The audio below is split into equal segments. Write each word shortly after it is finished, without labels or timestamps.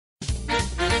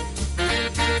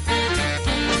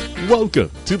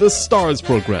Welcome to the STARS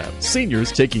program,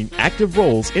 seniors taking active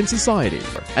roles in society.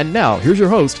 And now, here's your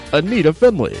host, Anita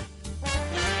Finley.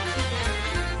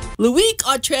 Loic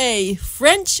Autret,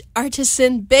 French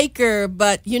artisan baker,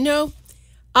 but you know,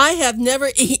 I have never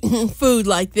eaten food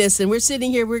like this, and we're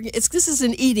sitting here. This is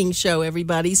an eating show,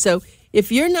 everybody. So if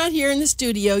you're not here in the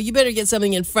studio, you better get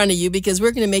something in front of you because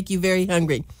we're going to make you very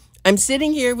hungry. I'm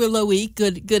sitting here with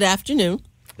Loic. Good afternoon.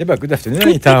 Yeah, but good afternoon,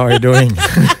 Anita. How are you doing?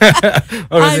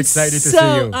 Always excited to see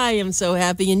you. I am so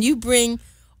happy, and you bring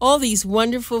all these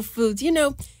wonderful foods. You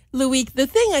know, Loic, the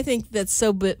thing I think that's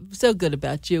so good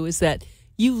about you is that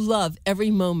you love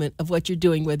every moment of what you're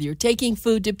doing, whether you're taking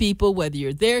food to people, whether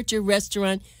you're there at your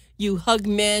restaurant, you hug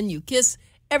men, you kiss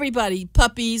everybody,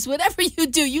 puppies, whatever you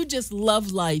do, you just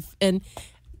love life. And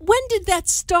when did that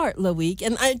start, Loic?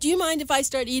 And do you mind if I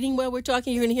start eating while we're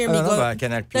talking? You're going to hear me go. No, I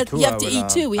can help you too. You have to eat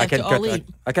too. We have to all eat.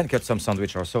 I can cut some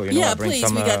sandwich or so. Yeah, please.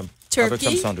 We got turkey.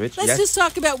 Some sandwich. Let's just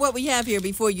talk about what we have here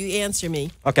before you answer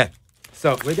me. Okay.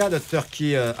 So we got a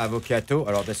turkey avocado.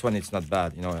 Alors, this one, it's not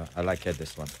bad. You know, I like it,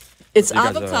 this one. It's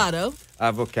avocado.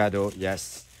 Avocado,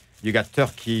 yes. You got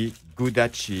turkey, Gouda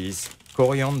cheese,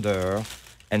 coriander,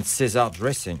 and Caesar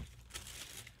dressing.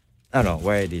 I don't know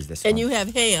where it is, this one. And you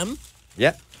have ham.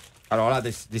 Yeah. Alors là,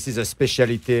 this is a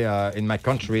specialty in my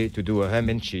country to do a ham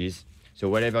and cheese. So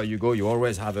wherever you go, you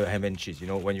always have a ham and cheese. You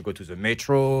know, when you go to the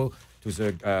metro, to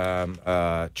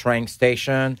the train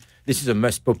station, this is a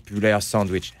most popular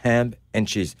sandwich, ham and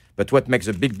cheese. But what makes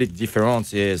a big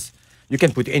difference is you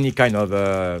can put any kind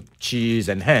of cheese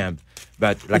and ham.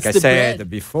 But like I said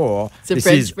before, this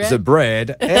is the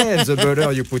bread and the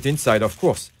butter you put inside, of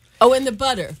course. Oh, and the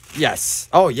butter. Yes.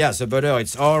 Oh, yes, the butter,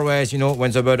 it's always, you know,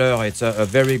 when the butter, it's a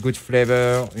very good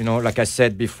flavor. You know, like I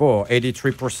said before,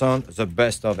 83%, the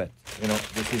best of it. You know,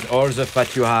 this is all the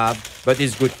fat you have, but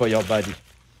it's good for your body.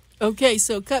 Okay,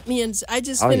 so cut me in. I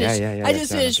just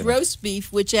finished roast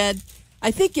beef, which I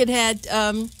think it had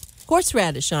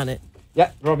horseradish on it. Yeah,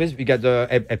 Robis, we got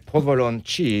a provolone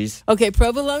cheese. Okay,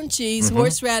 provolone cheese,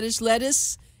 horseradish,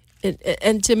 lettuce,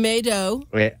 and tomato.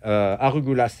 Ouais,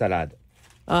 arugula salad.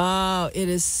 Oh,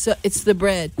 it's the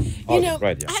bread. The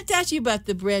bread, yeah. I have to ask you about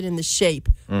the bread and the shape.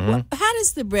 How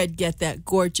does the bread get that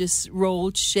gorgeous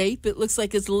rolled shape? It looks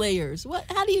like it's layers.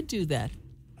 How do you do that?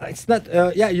 It's not,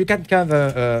 you can have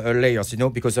layers, you know,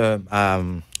 because...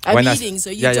 I'm eating, so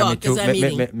you talk because I'm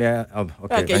eating.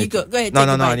 Okay, you go ahead. No,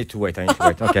 I need to wait.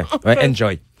 Okay,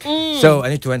 enjoy. So I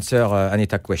need to answer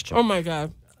Anita's question. Oh, my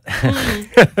God.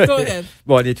 Go ahead.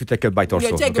 Well, I need to take a bite also.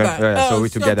 Yeah, take a bite. So we're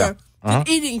together. It's an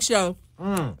eating show.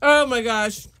 Oh, my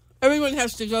gosh. Everyone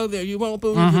has to go there. You won't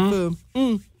believe the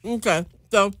food. Okay.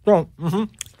 So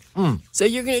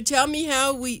you're going to tell me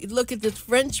how we look at the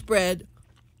French bread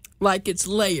like it's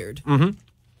layered.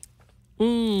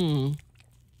 So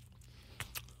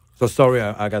sorry,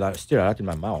 I got still a lot in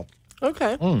my mouth.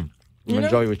 Okay.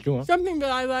 Enjoy with you. Huh? Something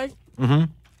that I like.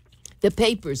 The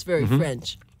paper is very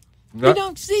French. Yeah. You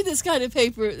don't see this kind of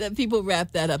paper that people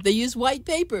wrap that up. They use white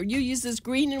paper. You use this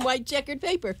green and white checkered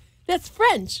paper. That's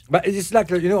French. But it's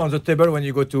like, you know, on the table when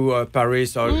you go to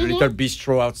Paris or a little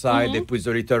bistro outside, they put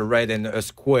the little red and a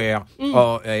square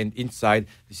and inside.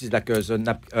 This is like it's a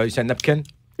napkin.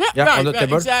 Yeah, right, on the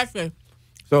table. Exactly.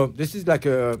 So this is like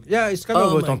it's kind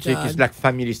of authentic. It's like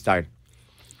family style.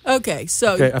 Okay,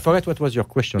 so... Okay, I forgot what was your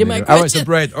question. It's the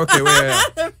bread. Okay,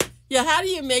 yeah, how do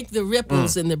you make the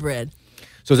ripples in the bread?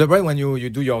 So the bread, when you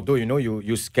do your dough, you know,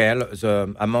 you scale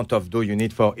the amount of dough you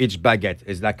need for each baguette.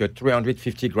 It's like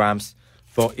 350 grams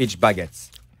for each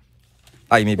baguette.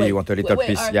 Maybe you want a little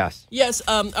piece, yes. Yes,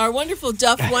 our wonderful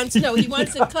Duff wants... No, he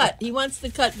wants a cut. He wants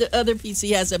to cut the other piece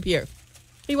he has up here.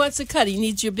 He wants to cut. He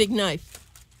needs your big knife.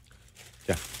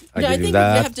 Yeah, I think we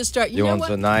have to start. You know want what?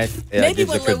 the knife? Maybe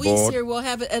when Loic here, we'll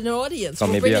have an audience.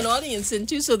 We'll bring an audience in,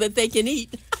 too, so that they can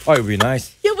eat. Oh, it would be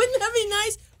nice. Yeah, wouldn't that be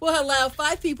nice? We'll allow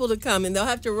 5 people to come, and they'll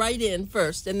have to write in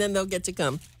first, and then they'll get to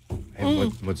come.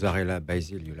 Mozzarella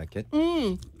basil, you like it?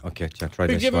 Okay, try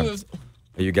this one.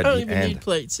 You get I don't even need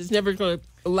plates. It's never going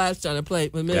to last on a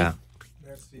plate with me. Yeah.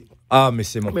 Merci. Ah, mais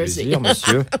c'est mon plaisir,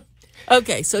 monsieur.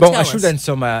 Okay, so tell us. I should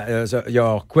answer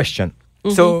your question.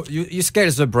 So you scale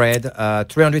the bread,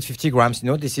 350 grams. You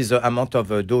know, this is the amount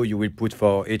of dough you will put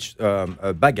for each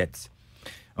baguette.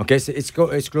 Okay, so it's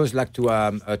close like to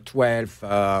 12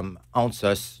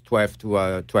 ounces, 12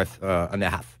 to 12 and a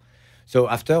half. So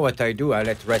after what I do, I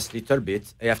let rest a little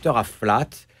bit. After I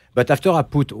flat, but after I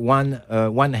put one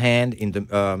hand in the,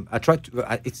 I try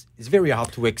to. It's very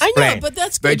hard to explain. I know, but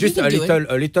that's good. But just a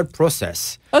little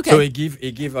process. Okay. So it give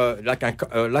like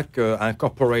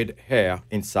incorporate hair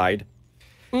inside.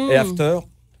 And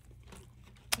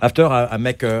after I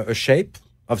make a shape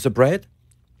of the bread,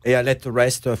 and let the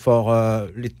rest for.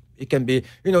 It can be,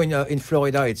 in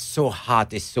Florida, it's so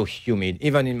hot, it's so humid.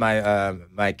 Even in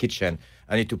my kitchen,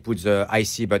 I need to put the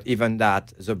icy, but even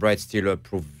that, the bread still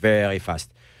proof very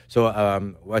fast. So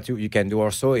what you can do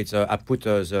also, it's I put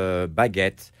the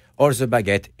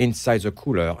baguette inside the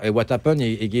cooler. And what happened,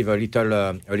 he give a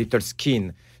little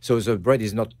skin, so the bread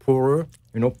is not poorer,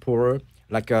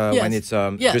 like when it's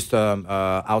just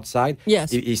outside.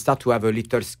 Yes. It start to have a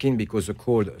little skin because the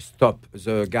cold stop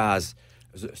the gas.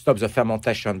 Stop the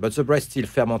fermentation, but the bread still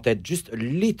fermented just a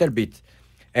little bit.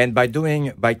 And by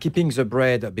keeping the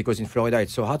bread, because in Florida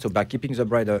it's so hot, so by keeping the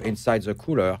bread inside the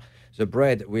cooler,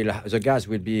 the gas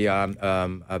will be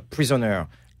a prisoner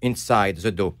inside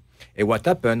the dough. And what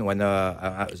happened when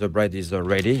the bread is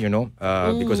ready,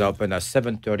 because I open at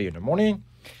 7:30 in the morning,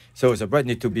 so the bread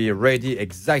need to be ready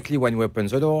exactly when we open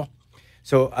the door.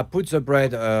 So I put the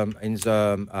bread in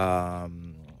the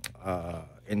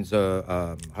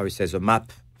how you say, the map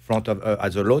front of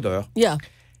at the loader. Yeah.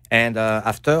 And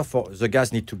after, for the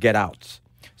gas need to get out.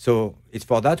 So it's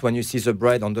for that when you see the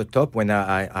bread on the top, when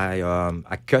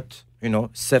I cut,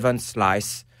 7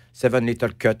 little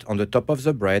cut on the top of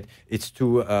the bread, it's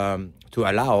to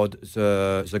allow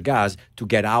the gas to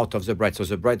get out of the bread, so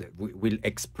the bread will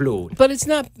explode. But it's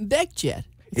not baked yet.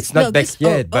 It's not baked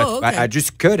yet, but okay. I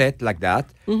just cut it like that.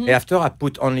 And after I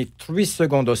put only 3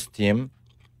 seconds of steam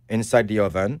inside the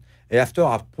oven. And after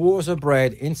I pour the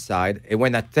bread inside, and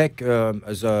when I take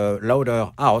the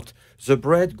loader out, the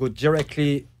bread goes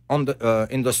directly on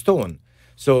in the stone.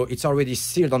 So it's already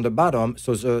sealed on the bottom.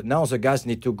 So now the gas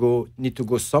need to go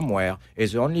somewhere.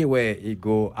 It's the only way it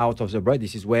go out of the bread.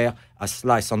 This is where I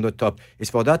slice on the top. It's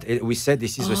for that we said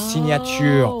this is a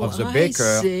signature of the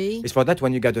baker. See. It's for that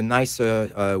when you get a nice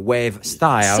wave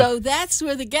style. So that's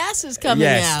where the gas is coming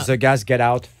out. Yes, the gas get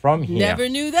out from here. Never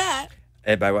knew that.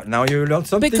 Now you learned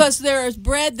something. Because there is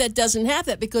bread that doesn't have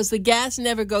that, because the gas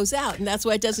never goes out, and that's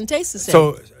why it doesn't taste the same.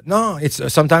 So, no, it's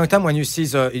sometimes when you see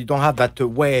you don't have that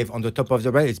wave on the top of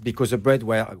the bread, it's because the bread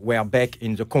were baked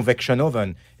in the convection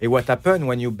oven. And what happened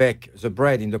when you bake the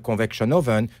bread in the convection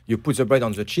oven, you put the bread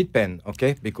on the sheet pan,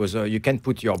 okay? Because you can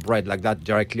put your bread like that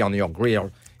directly on your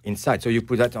grill inside. So you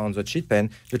put that on the sheet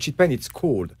pan. The sheet pan, it's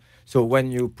cold. So when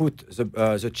you put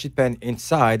the sheet pan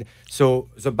inside, so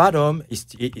the bottom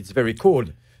it's very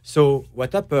cold. So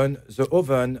what happened?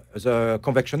 The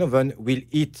convection oven will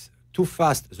heat too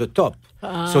fast the top.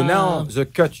 So now the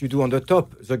cut you do on the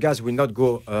top, the gas will not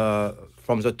go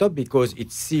from the top because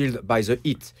it's sealed by the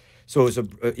heat. So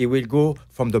it will go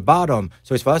from the bottom.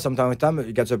 So it's for us, sometimes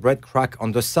you get the bread crack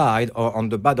on the side or on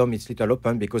the bottom, it's little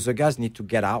open because the gas need to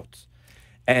get out.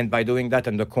 And by doing that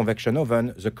in the convection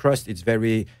oven, the crust is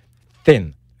very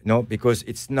thin, because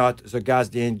it's not, the gas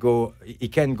didn't go,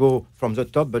 it can go from the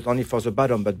top, but only for the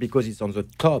bottom. But because it's on the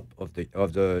top of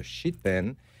the sheet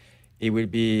pan,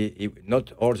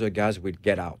 not all the gas will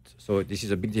get out. So this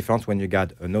is a big difference when you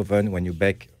got an oven, when you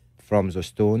bake from the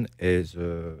stone, is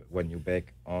when you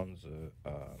bake on the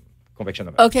convection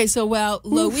oven. Okay, so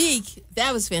Loic,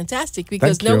 that was fantastic,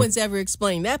 because Thank no you. one's ever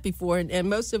explained that before, and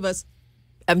most of us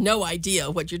have no idea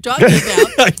what you're talking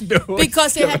about. I know,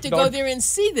 because they have to go there and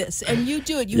see this, and you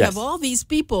do it. You have all these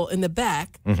people in the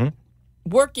back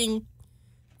working.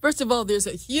 First of all, there's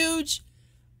a huge,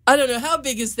 I don't know, how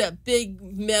big is that big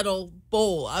metal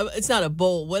bowl? It's not a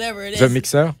bowl, whatever it is. The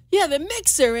mixer? Yeah, the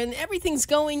mixer, and everything's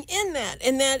going in that.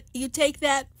 And that you take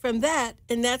that from that,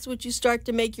 and that's what you start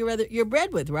to make your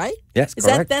bread with, right? Yes,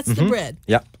 correct. That's the bread.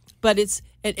 Yeah. But it's,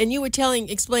 and you were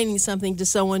explaining something to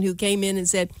someone who came in and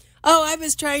said, "Oh, I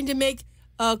was trying to make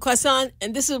croissant,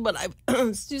 and this is what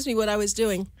what I was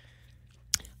doing."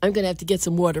 I'm going to have to get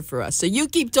some water for us. So you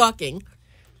keep talking.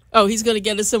 Oh, he's going to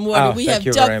get us some water. Thank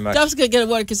you very much. Duff's going to get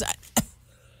water because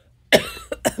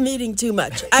I'm eating too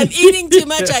much. I'm eating too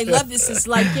much. I love this. It's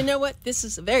like, you know what? This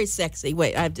is very sexy.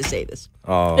 Wait, I have to say this.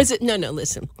 Oh. Is it? No,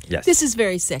 listen. Yes. This is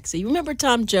very sexy. Remember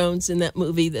Tom Jones in that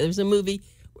movie? There was a movie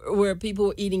where people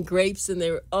were eating grapes and they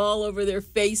were all over their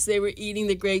face. They were eating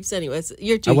the grapes. Anyways,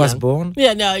 you're too young. I was born?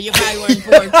 Yeah, no, you probably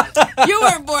weren't born. You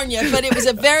weren't born yet, but it was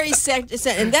a very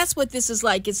and that's what this is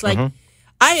like. It's like,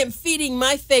 I am feeding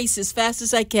my face as fast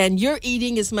as I can. You're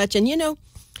eating as much. And,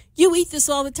 you eat this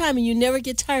all the time and you never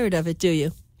get tired of it, do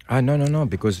you? No,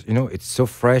 because, it's so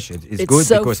fresh. It's good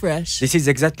so because fresh. This is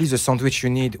exactly the sandwich you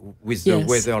need with the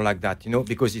weather like that,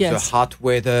 because it's a hot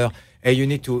weather and you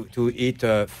need to eat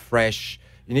fresh.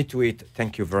 You need to eat.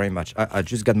 Thank you very much. I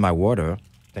just got my water.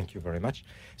 Thank you very much.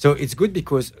 So it's good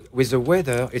because with the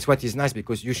weather, it's what is nice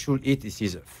because you should eat. This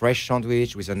is a fresh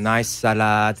sandwich with a nice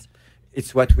salad.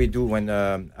 it's what we do when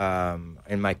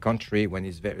in my country when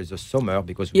it's the summer,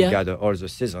 because we got all the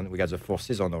season. We got the 4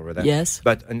 season over there. Yes.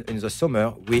 But in the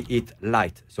summer we eat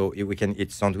light, so we can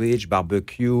eat sandwich,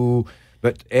 barbecue.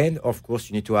 And of course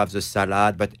you need to have the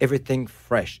salad, but everything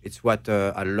fresh. It's what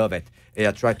I love it. And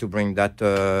I try to bring that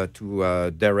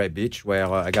to DELRAY Beach,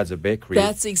 where I got the bakery.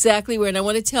 That's exactly where, and I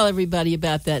want to tell everybody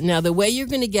about that. Now, the way you're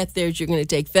going to get there is you're going to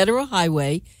take Federal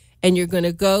Highway, and you're going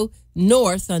to go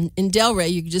north in DELRAY.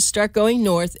 You can just start going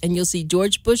north, and you'll see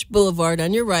George Bush Boulevard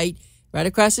on your right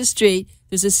across the street.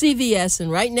 There's a CVS, and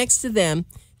right next to them,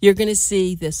 you're going to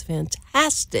see this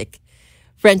fantastic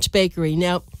French bakery.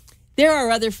 Now, there are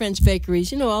other French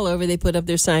bakeries, all over. They put up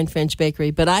their sign, French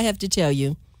bakery. But I have to tell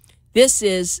you, this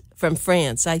is from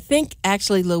France. I think,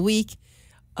 actually, Loic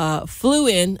flew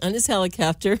in on his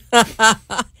helicopter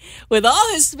with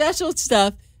all his special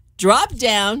stuff, dropped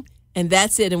down, and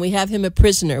that's it. And we have him a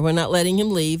prisoner. We're not letting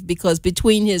him leave because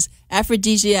between his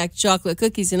aphrodisiac chocolate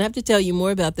cookies, and I have to tell you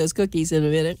more about those cookies in a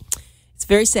minute. It's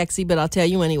very sexy, but I'll tell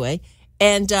you anyway.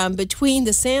 And between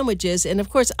the sandwiches, and of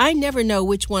course, I never know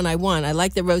which one I want. I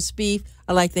like the roast beef.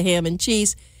 I like the ham and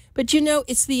cheese. But,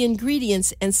 it's the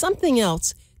ingredients and something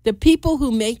else. The people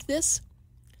who make this,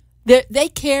 they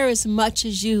care as much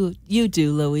as you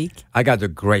do, Loic. I got a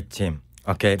great team.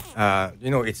 Okay,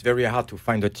 it's very hard to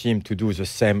find a team to do the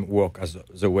same work as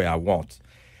the way I want.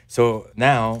 So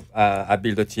now I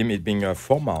build a team. It's been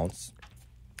 4 months.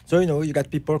 So you got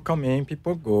people coming,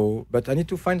 people go, but I need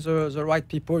to find the right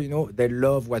people. They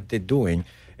love what they're doing.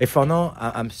 And for now,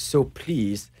 I'm so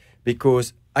pleased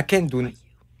because I can do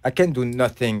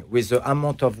nothing with the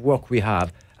amount of work we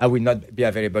have. I will not be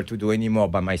available to do anymore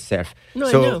by myself. No,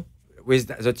 I know. With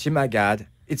the team I got,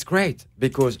 it's great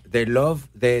because they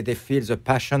feel the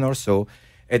passion also,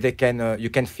 and they can. You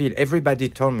can feel. Everybody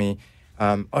told me,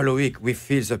 Loic, we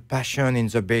feel the passion in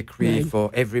the bakery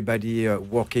for everybody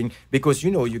working because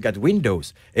you got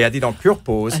windows. And I did on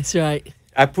purpose. That's right.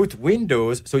 I put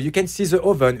windows so you can see the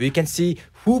oven. You can see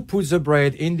who puts the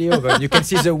bread in the oven. You can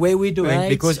see the way we're doing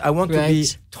because I want to be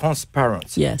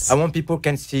transparent. Yes. I want people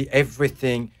can see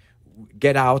everything.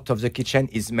 Get out of the kitchen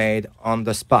is made on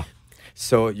the spot.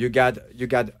 So you got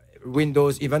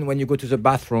windows. Even when you go to the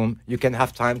bathroom, you can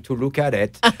have time to look at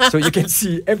it, so you can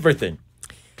see everything.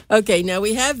 Okay, now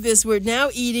we have this. We're now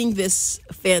eating this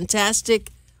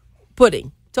fantastic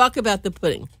pudding. Talk about the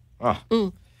pudding.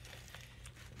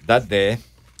 That day,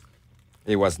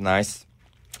 it was nice.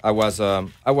 I was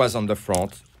on the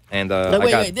front, and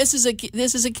wait. This is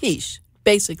a quiche,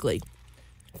 basically.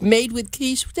 Made with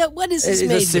quiche. What is this made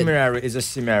with? It's a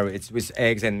similar. It's with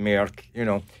eggs and milk,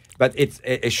 But it's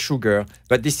a sugar.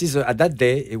 But this is at that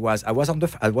day. I was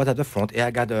at the front, and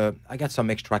I got some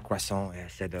extra croissant. And I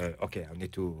said, okay, I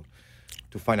need to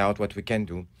find out what we can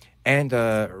do. And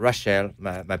Rachel,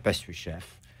 my pastry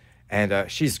chef,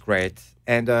 and she's great.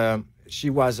 And she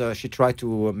tried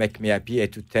to make me happy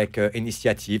and to take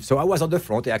initiative. So I was on the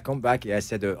front, and I come back, and I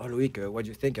said, Loic, what do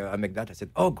you think? I make that. I said,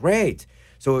 oh, great.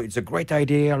 So it's a great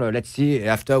idea. Let's see.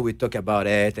 After we talk about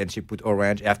it, and she put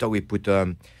orange. After we put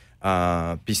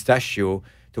pistachio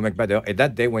to make better. And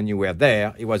that day when you were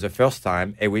there, it was the first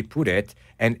time, and we put it,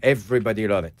 and everybody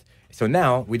loved it. So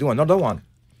now we do another one.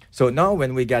 So now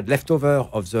when we got leftover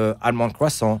of the almond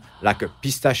croissant, like a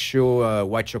pistachio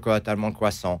white chocolate almond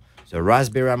croissant, the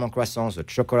raspberry almond croissant, the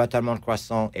chocolate almond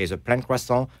croissant, and the plain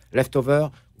croissant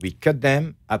leftover, we cut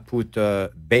them. I put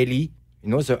Bailey.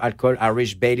 The alcohol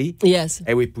Irish Bailey. Yes.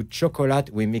 And we put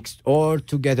chocolate. We mixed all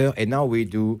together, and now we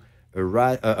do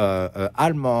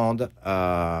almond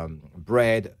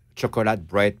bread, chocolate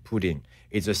bread pudding.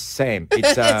 It's the same.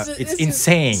 It's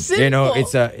insane. Simple.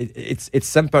 It's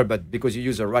simple, but because you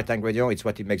use the right ingredient, it's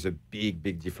what it makes a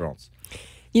big difference.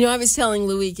 I was telling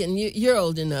Loic, and you're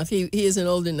old enough. He isn't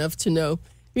old enough to know.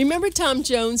 Remember Tom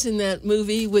Jones in that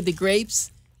movie with the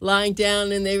grapes? Lying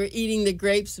down and they were eating the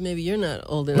grapes. Maybe you're not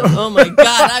old enough. Oh my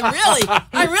God,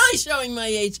 I'm really showing my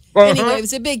age. Anyway, it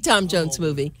was a big Tom Jones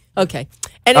movie. Okay.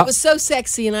 And it was so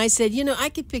sexy. And I said, I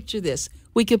could picture this.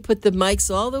 We could put the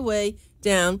mics all the way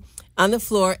down on the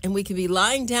floor, and we could be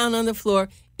lying down on the floor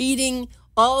eating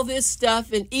all this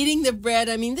stuff and eating the bread.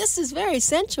 I mean, this is very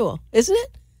sensual, isn't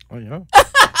it? Oh, yeah.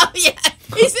 Oh, yeah.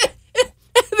 This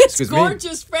Excuse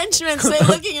gorgeous Frenchman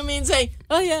looking at me and saying,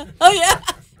 oh, yeah.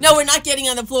 No, we're not getting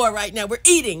on the floor right now. We're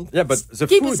eating. Yeah, but the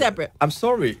keep food, it separate. I'm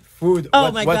sorry, food.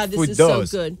 Oh my God, food this is does,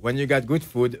 so good. When you got good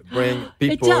food, bring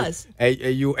people. It does.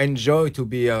 You enjoy to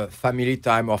be a family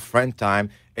time or friend time.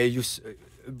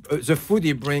 The food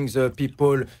it brings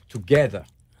people together.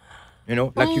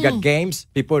 Like you got games.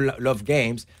 People love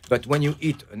games, but when you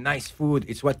eat nice food,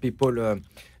 it's what people.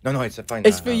 No, it's a fine.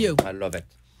 It's for you. I love it.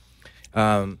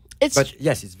 But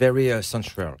yes, it's very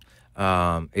sensual.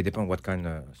 It depends what kind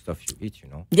of stuff you eat, you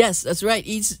know. Yes, that's right.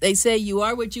 They say you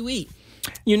are what you eat.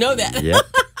 You know that. Yeah.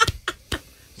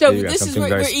 So this is where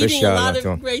we're eating a lot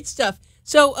of great stuff.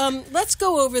 So let's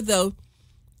go over, though,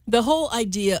 the whole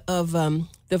idea of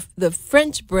the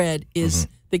French bread is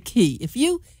the key. If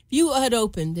you had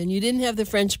opened and you didn't have the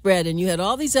French bread and you had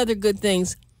all these other good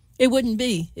things,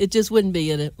 it just wouldn't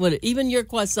be in it, would it? Even your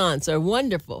croissants are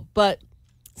wonderful, but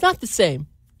it's not the same.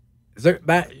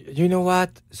 But you know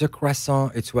what? The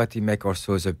croissant, it's what it makes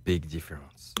also the big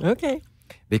difference. Okay.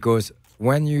 Because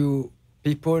when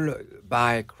people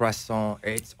buy croissant,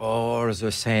 it's all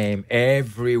the same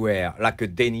everywhere, like a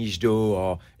Danish dough,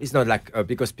 or it's not like,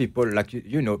 because people, like,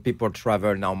 people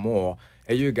travel now more,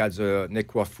 and you got the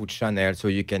network food channel, so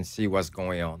you can see what's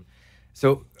going on.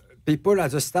 So people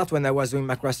at the start, when I was doing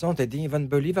my croissant, they didn't even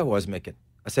believe I was making.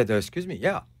 I said, excuse me,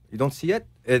 yeah, you don't see it?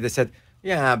 They said,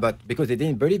 yeah, but because they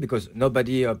didn't believe, because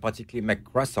nobody particularly make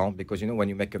croissant, because, when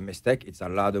you make a mistake, it's a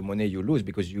lot of money you lose,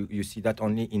 because you see that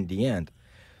only in the end.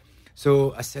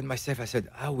 So I said,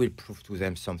 I will prove to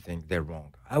them something they're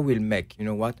wrong. I will make,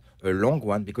 a long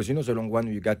one, because, the long one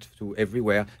you got to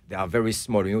everywhere, they are very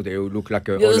small, they look like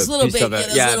a those little piece of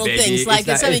little things, like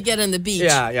it's something you get on the beach.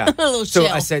 Yeah. A little so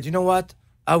shell. I said, you know what?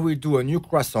 I will do a new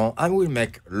croissant. I will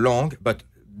make long, but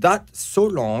that so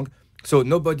long, so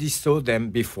nobody saw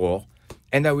them before.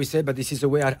 And I will say, but this is the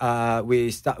way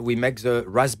we make the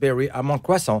raspberry almond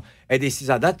croissant. And this is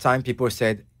at that time, people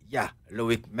said, yeah,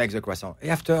 Loic makes the croissant.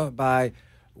 After, by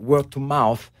word to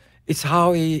mouth, it's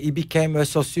how he became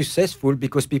so successful,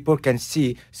 because people can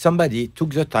see somebody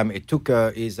took the time, it took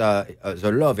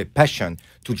the love, a passion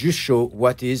to just show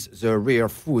what is the real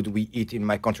food we eat in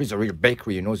my country, the real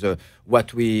bakery,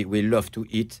 what we love to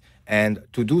eat. And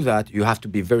to do that, you have to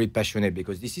be very passionate,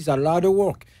 because this is a lot of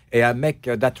work. And I make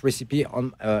that recipe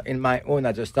in my own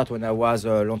at the start when I was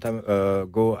a long time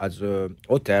ago at the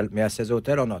hotel. May I say the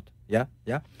hotel or not? Yeah.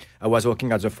 I was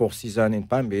working at the Four Seasons in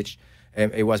Palm Beach.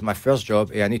 And it was my first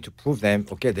job, and I need to prove them.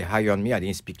 Okay, they hired me. I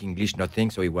didn't speak English, nothing,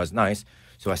 so it was nice.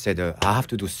 So I said, I have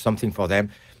to do something for them.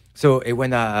 So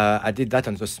when I did that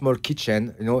on the small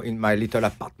kitchen, in my little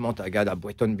apartment I got at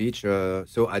Breton Beach,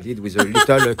 so I did with a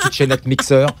little kitchenette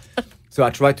mixer. So I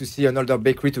tried to see an older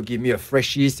bakery to give me a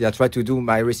fresh yeast. I tried to do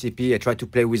my recipe. I tried to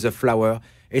play with the flour.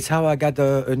 It's how I got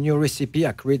a new recipe.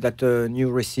 I created that new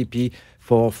recipe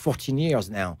for 14 years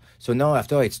now. So now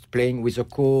after it's playing with the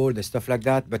cold and stuff like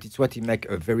that, but it's what it makes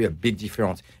a big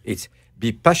difference. It's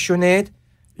be passionate,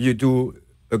 you do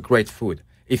a great food.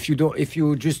 If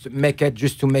you just make it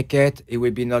just to make it, it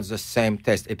will be not the same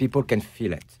taste. And people can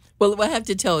feel it. Well, I have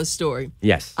to tell a story.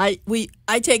 Yes. I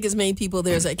take as many people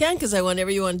there as I can, because I want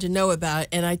everyone to know about it.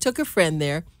 And I took a friend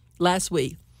there last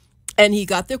week, and he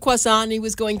got the croissant, and he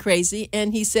was going crazy,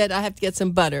 and he said, I have to get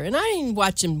some butter. And I didn't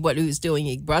watch him what he was doing.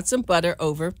 He brought some butter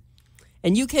over,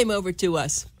 and you came over to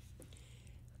us.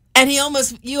 And you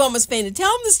almost fainted.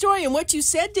 Tell him the story and what you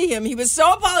said to him. He was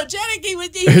so apologetic.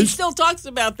 He still talks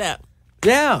about that.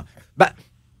 Yeah, but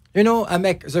I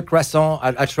make the croissant.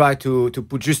 I try to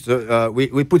put just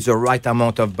we put the right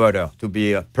amount of butter to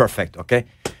be perfect. Okay.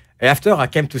 After I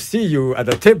came to see you at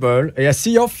the table, and I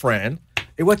see your friend,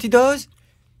 and what he does,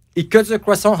 he cuts the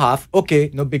croissant half.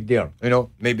 Okay, no big deal.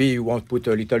 Maybe you won't put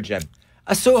a little jam.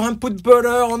 I saw him put butter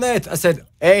on it. I said,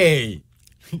 hey,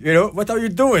 what are you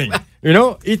doing?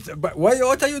 But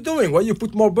what are you doing? Why you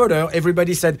put more butter?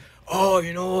 Everybody said,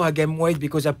 oh, I gained weight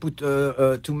because I put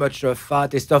too much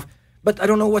fat and stuff. But I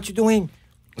don't know what you're doing.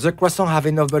 The croissant have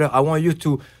enough butter. I want you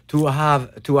to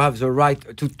have the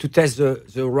right to taste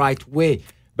the right way.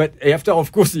 But after,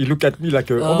 of course, he looked at me like,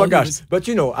 oh my gosh. But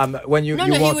when you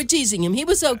you were teasing him. He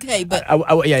was okay, but I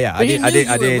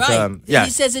did. Right. He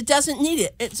says it doesn't need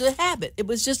it. It's a habit. It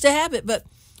was just a habit. But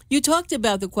you talked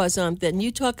about the croissant. Then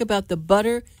you talk about the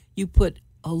butter. You put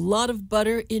a lot of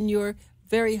butter in your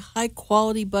very high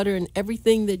quality butter in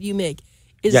everything that you make.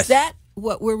 Is that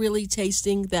what we're really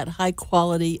tasting? That high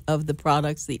quality of the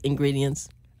products, the ingredients?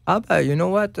 You know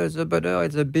what? The butter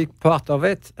is a big part of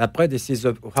it. Après, this is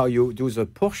how you do the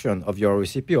portion of your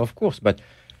recipe, of course. But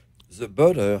the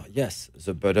butter, yes,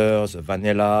 the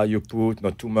vanilla you put,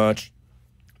 not too much.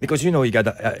 Because, you got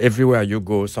everywhere you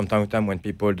go, sometimes when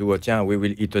people do we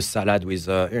will eat a salad with,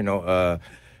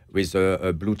 with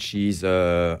blue cheese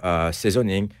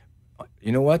seasoning.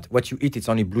 You know what? What you eat, it's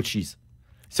only blue cheese.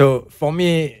 So for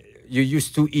me, you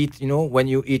used to eat, when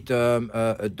you eat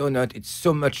a donut, it's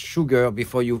so much sugar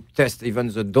before you test even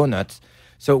the donuts.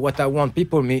 So what I want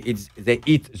people is they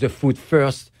eat the food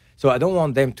first. So I don't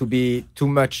want them to be too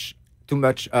much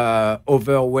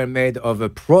overwhelmed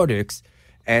of products.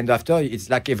 And after, it's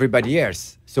like everybody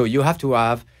else. So you have to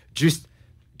have just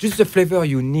the flavor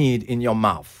you need in your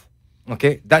mouth.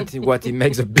 Okay, that's what it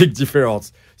makes a big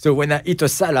difference. So when I eat a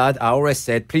salad, I always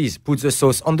said, please put the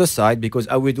sauce on the side because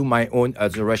I will do my own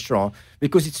at the restaurant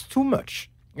because it's too much.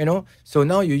 So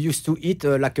now you used to eat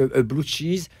like a blue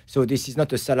cheese. So this is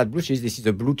not a salad blue cheese. This is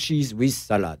a blue cheese with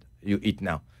salad you eat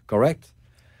now. Correct?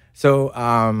 So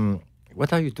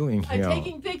what are you doing here? I'm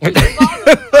taking pictures of all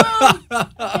the food.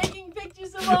 I'm taking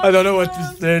pictures of all I don't know the what to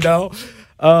food. say now.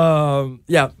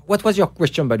 What was your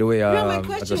question, by the way? No, my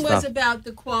question was about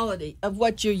the quality of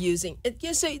what you're using.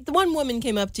 You say the one woman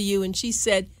came up to you and she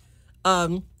said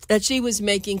that she was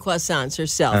making croissants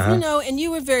herself, and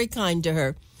you were very kind to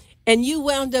her, and you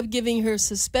wound up giving her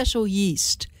some special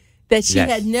yeast that she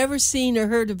had never seen or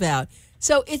heard about.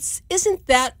 So isn't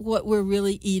that what we're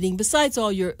really eating? Besides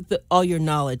all your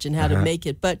knowledge and how to make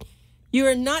it, but you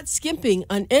are not skimping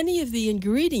on any of the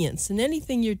ingredients in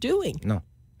anything you're doing. No.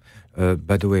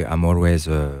 By the way, I'm always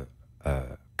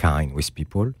kind with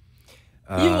people.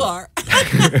 You are.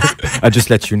 I just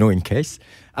let you know in case.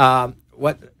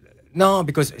 No,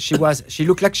 because she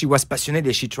looked like she was passionate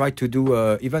and she tried to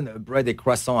do even bread and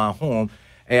croissant at home.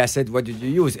 And I said, what did you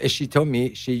use? And she told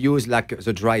me she used like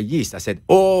the dry yeast. I said,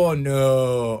 oh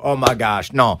no, oh my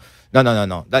gosh, no,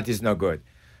 that is not good.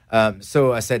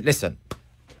 So I said, listen,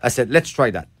 let's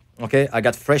try that. Okay, I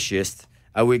got fresh yeast.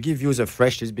 I will give you the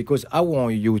fresh yeast because I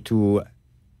want you to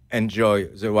enjoy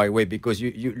the right way because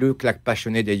you look like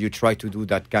passionate and you try to do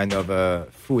that kind of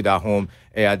food at home.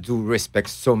 And I do respect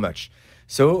so much.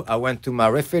 So I went to my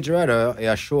refrigerator and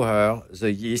I show her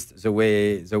the yeast, the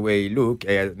way it look,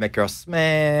 and make her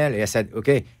smell. And I said,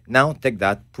 okay, now take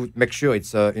that, make sure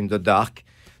it's in the dark,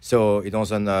 so it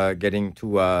doesn't getting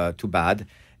too bad.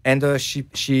 And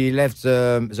she left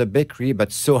the bakery,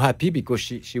 but so happy because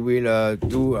she will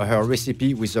do her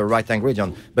recipe with the right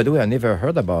ingredient. By the way, I never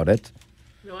heard about it.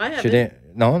 No, I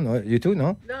haven't. No, you too,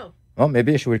 no? No. Oh,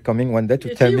 maybe she will coming one day to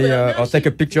Yes, tell she me, will. No, or take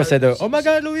a picture, said, she- oh my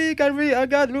God, Loic, I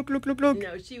got, look.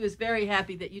 No, she was very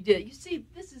happy that you did it. You see,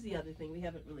 this is the other thing we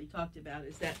haven't really talked about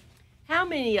is that how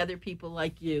many other people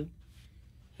like you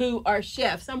who are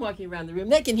chefs, I'm walking around the room,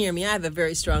 they can hear me, I have a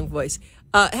very strong voice.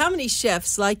 How many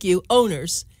chefs like you,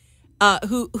 owners,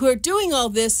 who are doing all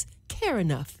this care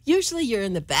enough? Usually you're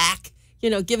in the back,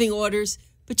 giving orders,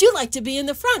 but you like to be in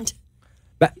the front.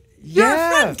 But You're a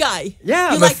front guy. Yeah,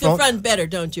 You I'm a like the front- front better,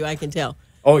 don't you? I can tell.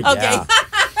 Oh, yeah. Okay.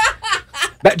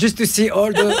 But just to see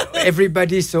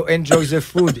everybody so enjoy the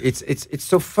food, it's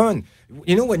so fun.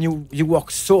 When you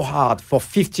work so hard for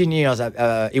 15 years,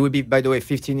 it will be, by the way,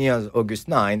 15 years, August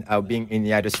 9, I've been in the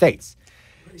United States.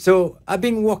 So I've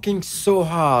been working so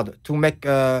hard to make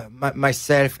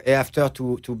myself, after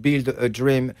to build a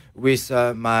dream with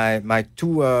my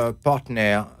two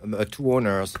partner, two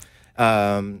owners,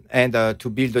 and to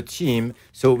build a team.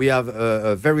 So we have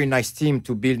a very nice team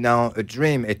to build now a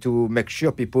dream and to make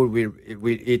sure people will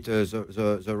eat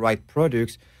the right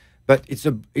products. But it's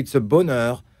a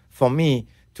bonheur for me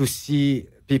to see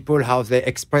people how they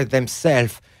express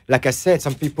themselves. Like I said,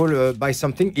 some people buy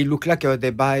something, it look like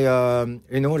they buy,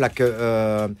 like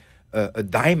a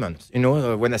diamond.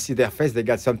 When I see their face, they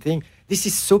got something. This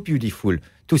is so beautiful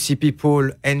to see people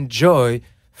enjoy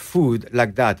food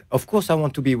like that. Of course, I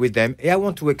want to be with them. I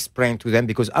want to explain to them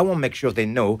because I want to make sure they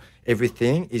know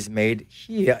everything is made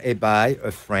here by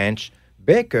a French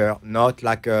baker, not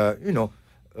like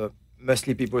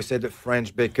mostly people say the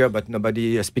French baker, but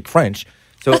nobody speak French.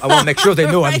 So I want to make sure they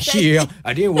know I'm here.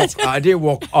 I didn't work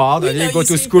hard. I didn't go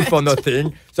to school for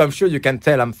nothing. So I'm sure you can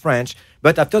tell I'm French.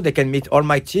 But after they can meet all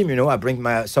my team, I bring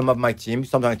some of my team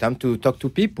sometimes to talk to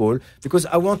people because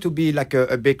I want to be like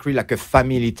a bakery, like a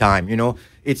family time.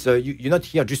 It's you're not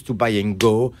here just to buy and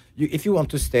go. If you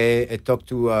want to stay and talk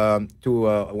to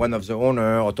one of the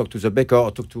owner or talk to the baker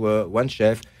or talk to one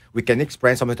chef, we can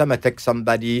explain. Sometimes I take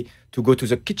somebody to go to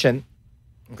the kitchen.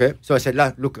 Okay, so I said,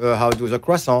 look how I do the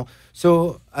croissant.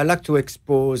 So I like to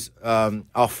expose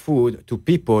our food to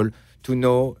people to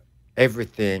know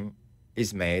everything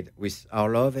is made with our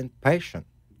love and passion.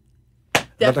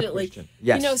 Definitely.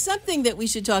 Yes. Something that we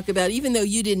should talk about, even though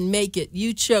you didn't make it,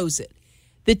 you chose it.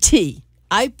 The tea.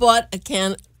 I bought the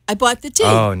tea.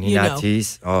 Oh, Nina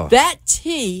teas. Oh. That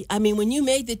tea, when you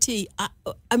made the tea, I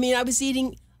was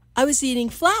eating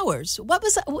flowers. What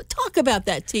was that? Talk about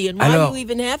that tea and why you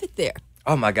even have it there.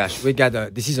 Oh my gosh, we got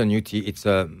this is a new tea. It's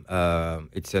a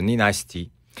Nina's tea,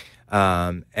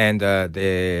 and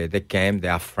they came. They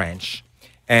are French,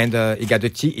 and you got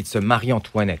the tea. It's a Marie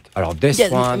Antoinette. Alors this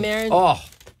one,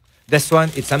 this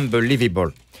one, it's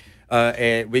unbelievable.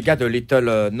 We got a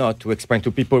little note to explain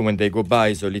to people when they go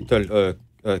buy the little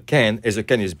can. As the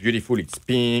can is beautiful, it's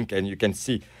pink, and you can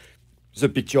see the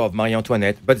picture of Marie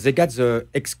Antoinette, but they got the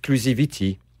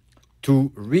exclusivity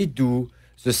to redo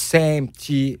the same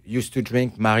tea used to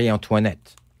drink Marie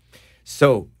Antoinette.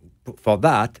 So for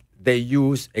that, they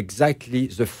use exactly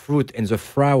the fruit and the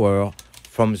flower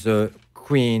from the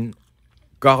Queen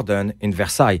garden in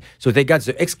Versailles. So they got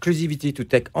the exclusivity to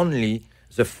take only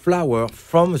the flower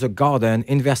from the garden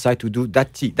in Versailles to do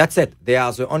that tea. That's it. They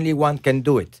are the only one can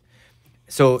do it.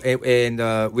 So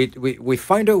we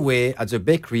find a way at the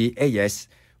bakery, yes,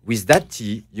 with that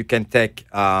tea, you can take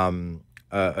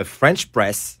a French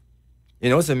press,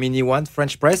 the mini one,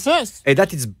 French press. Yes. And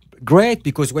that is great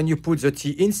because when you put the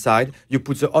tea inside, you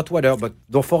put the hot water, but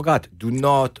don't forget, do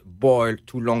not boil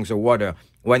too long the water.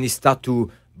 When it starts to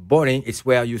boiling, it's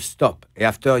where you stop.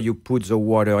 After you put the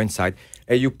water inside,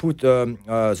 and you put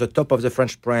the top of the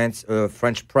French press, and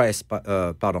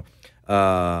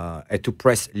to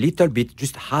press little bit,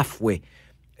 just halfway.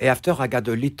 After I got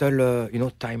a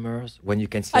little, timers when you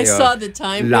can see. I saw the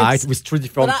timers. Light with 3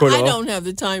 different colors. I don't have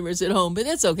the timers at home, but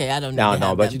that's okay. I don't need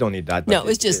No, but you don't need that. No,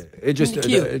 it's just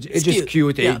cute. It's just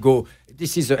cute. Yeah.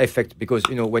 This is the effect because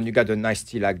when you got a nice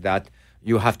tea like that,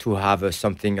 you have to have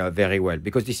something very well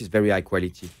because this is very high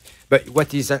quality. But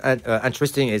what is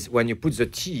interesting is when you put the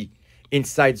tea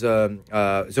inside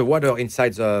the water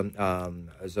inside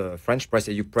the French press,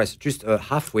 and you press just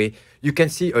halfway, you can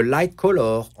see a light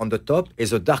color on the top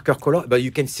is a darker color, but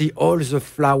you can see all the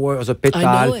flower, the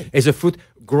petal, and the fruit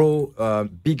grow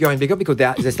bigger and bigger because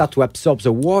they start to absorb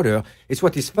the water. It's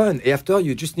what is fun. After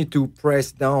you just need to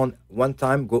press down one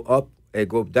time, go up and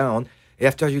go down.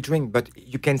 After you drink, but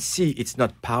you can see it's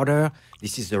not powder.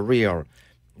 This is the real.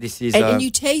 This is and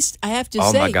you taste. I have to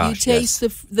say, gosh, you taste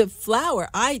the flour.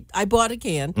 I bought a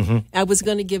can. Mm-hmm. I was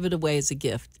going to give it away as a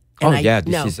gift. And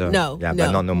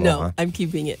no more. I'm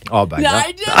keeping it. Oh, but no,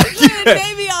 I didn't.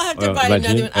 Maybe I'll have to buy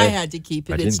another one. I had to keep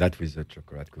it. Imagine that with the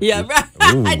chocolate cookie. Yeah, right.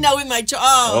 I know with my if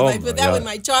I put that God. with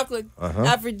my chocolate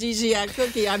aphrodisiac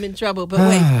cookie, I'm in trouble. But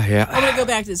wait, I'm going to go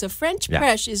back to this. A French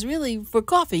press is really for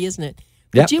coffee, isn't it?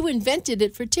 But you invented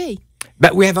it for tea.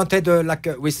 But we invented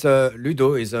with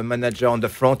Ludo, is a manager on the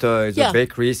front, is a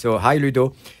bakery. So hi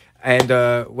Ludo, and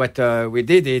what we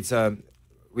did is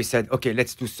we said, okay,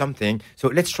 let's do something. So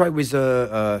let's try with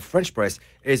a French press.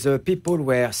 Is people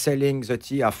were selling the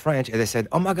tea are French, and they said,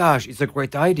 oh my gosh, it's a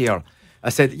great idea. I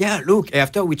said, yeah, look.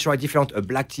 After we tried different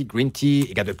black tea, green tea,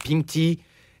 you got a pink tea.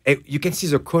 You can see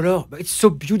the color, but it's so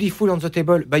beautiful on the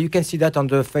table. But you can see that on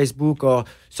the Facebook, or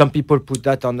some people put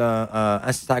that on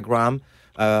Instagram.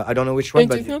 I don't know which one,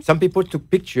 but some people took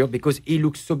picture because it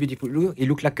looks so beautiful. It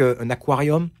looks like an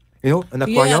aquarium, an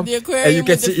aquarium. Yeah, the aquarium and you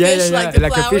can with see, the fish,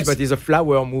 like a fish, but it's a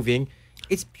flower moving.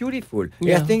 It's beautiful.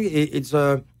 Yeah. I think it's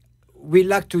we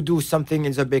like to do something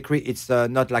in the bakery. It's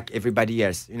not like everybody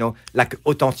else, like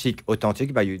authentic,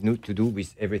 but you need to do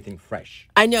with everything fresh.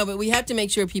 I know, but we have to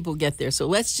make sure people get there. So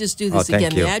let's just do this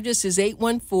again. You. The address is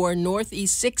 814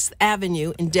 Northeast 6th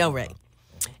Avenue in Delray.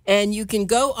 And you can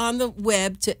go on the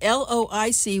web to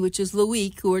LOIC, which is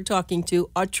Loic, who we're talking to,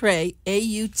 Autret,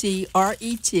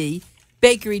 AUTRET,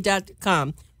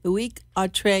 bakery.com. Loic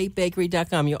Autret,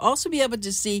 bakery.com. You'll also be able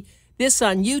to see this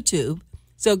on YouTube.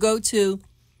 So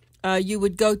you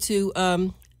would go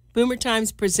to Boomer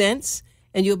Times Presents,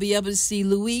 and you'll be able to see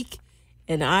Loic,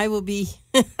 and I will be,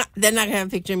 they're not going to have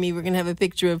a picture of me. We're going to have a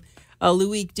picture of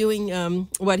Loic doing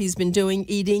what he's been doing,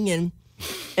 eating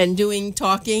and doing,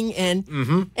 talking. And,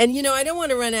 I don't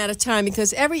want to run out of time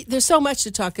because there's so much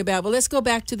to talk about. But let's go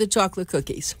back to the chocolate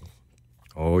cookies.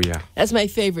 Oh, yeah. That's my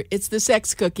favorite. It's the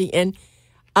sex cookie. And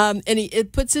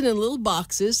it puts it in little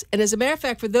boxes. And as a matter of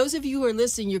fact, for those of you who are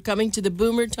listening, you're coming to the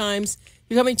Boomer Times,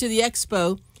 you're coming to the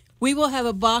expo, we will have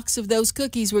a box of those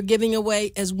cookies we're giving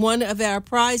away as one of our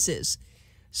prizes.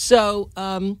 So,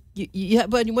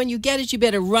 but when you get it, you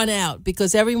better run out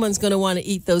because everyone's going to want to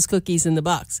eat those cookies in the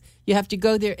box. You have to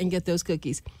go there and get those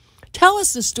cookies. Tell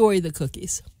us the story of the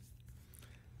cookies.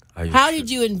 How did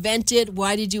you invent it?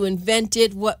 Why did you invent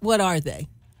it? What are they?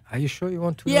 Are you sure you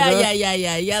want to know Yeah.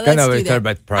 Let's do that.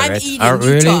 About private. I'm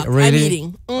eating. You talk. Really? I'm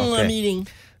eating. Okay. I'm eating.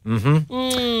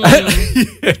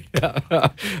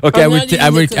 Okay,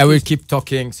 I will keep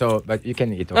talking. So, but you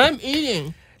can eat. Okay. I'm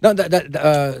eating. No,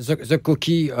 the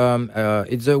cookie.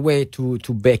 It's a way to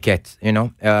bake it.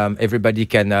 Everybody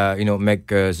can make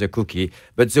the cookie,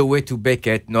 but the way to bake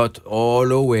it not all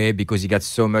the way because you got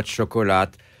so much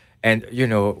chocolate. And,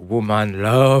 women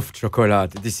love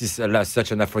chocolate. This is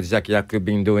such an aphrodisiac. You've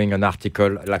been doing an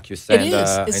article, like you said, it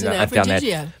is. It's in an the internet.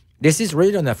 aphrodisiac. This is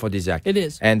really an aphrodisiac. It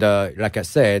is. And like I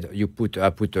said, I put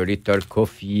a little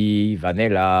coffee,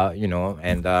 vanilla,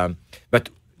 and but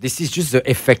this is just the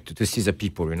effect to see the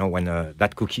people, when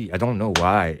that cookie, I don't know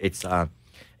why, it's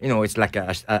it's like an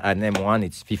M1.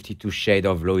 It's 52 shade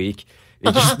of Loic.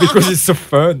 It's just because it's so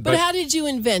fun. But how did you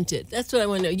invent it? That's what I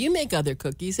want to know. You make other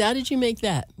cookies. How did you make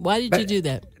that? Why did you do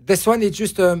that? This one is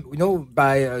just,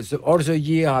 by all the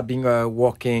year I've been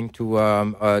working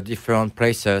to different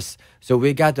places. So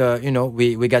we got,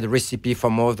 we got a recipe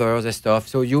from others and stuff.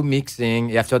 So you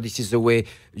mixing. After this is the way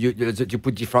you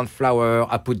put different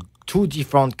flour. I put 2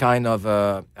 different kind of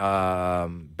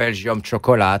Belgium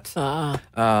chocolate.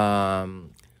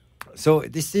 So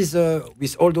this is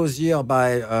with all those years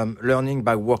by learning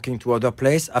by working to other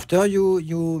place. After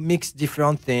you mix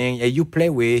different things, you play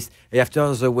with.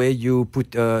 After the way you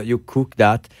put you cook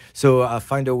that. So I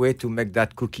find a way to make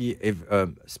that cookie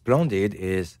splendid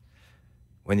is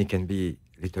when it can be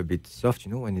a little bit soft.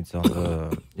 When it's on.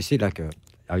 You see, like,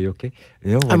 are you okay?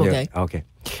 I'm okay. Okay.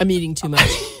 I'm eating too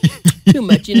much. Too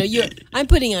much. I'm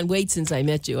putting on weight since I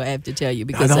met you, I have to tell you.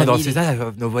 Because don't say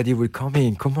that. Nobody will come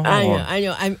in. Come on. I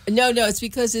know. No, it's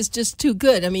because it's just too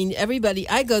good. I mean, everybody,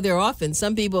 I go there often.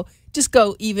 Some people just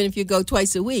go even if you go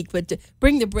twice a week, but to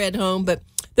bring the bread home. But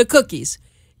the cookies,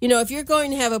 if you're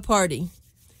going to have a party,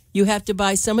 you have to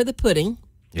buy some of the pudding,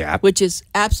 which is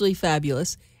absolutely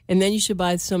fabulous. And then you should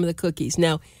buy some of the cookies.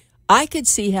 Now, I could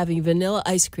see having vanilla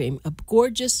ice cream, a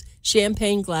gorgeous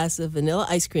champagne glass of vanilla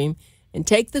ice cream, and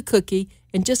take the cookie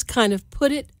and just kind of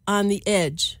put it on the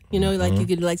edge. Like you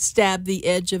could stab the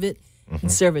edge of it and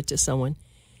serve it to someone.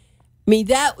 I mean,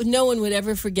 no one would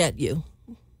ever forget you.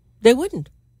 They wouldn't.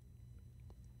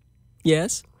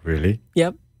 Yes? Really?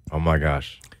 Yep. Oh my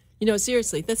gosh.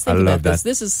 Seriously, let's think about this.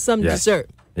 This is some dessert.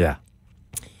 Yeah.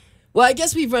 Well, I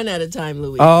guess we've run out of time,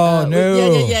 Louis. Oh,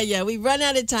 no. Yeah. We've run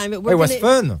out of time. But it was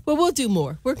fun. Well, we'll do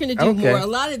more. We're going to do more. A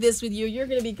lot of this with you. You're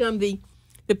going to become the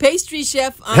pastry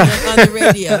chef on the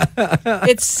radio.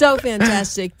 It's so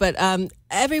fantastic. But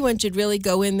everyone should really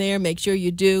go in there. Make sure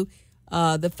you do.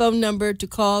 The phone number to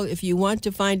call if you want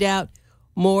to find out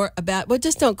more about. Well,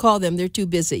 just don't call them. They're too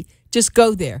busy. Just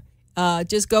go there.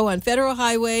 Just go on Federal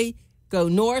Highway. Go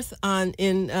north on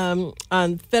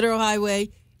Federal Highway.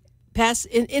 Pass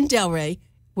in Delray,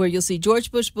 where you'll see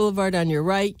George Bush Boulevard on your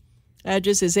right.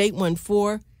 Address is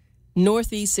 814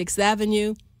 Northeast 6th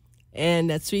Avenue. And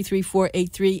that's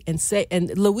 33483. And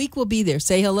Loic will be there.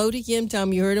 Say hello to him. Tell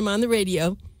him you heard him on the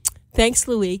radio. Thanks,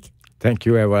 Loic. Thank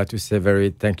you. I want to say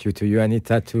thank you to you,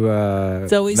 Anita, to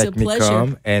make me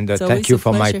come. And thank you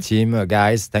for my team,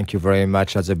 guys. Thank you very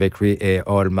much at the bakery and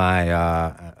all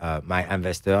my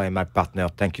investor and my partner.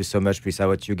 Thank you so much.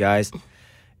 Without you guys,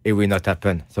 it will not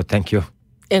happen. So thank you.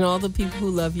 And all the people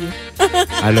who love you.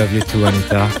 I love you too,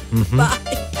 Anita.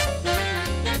 Bye.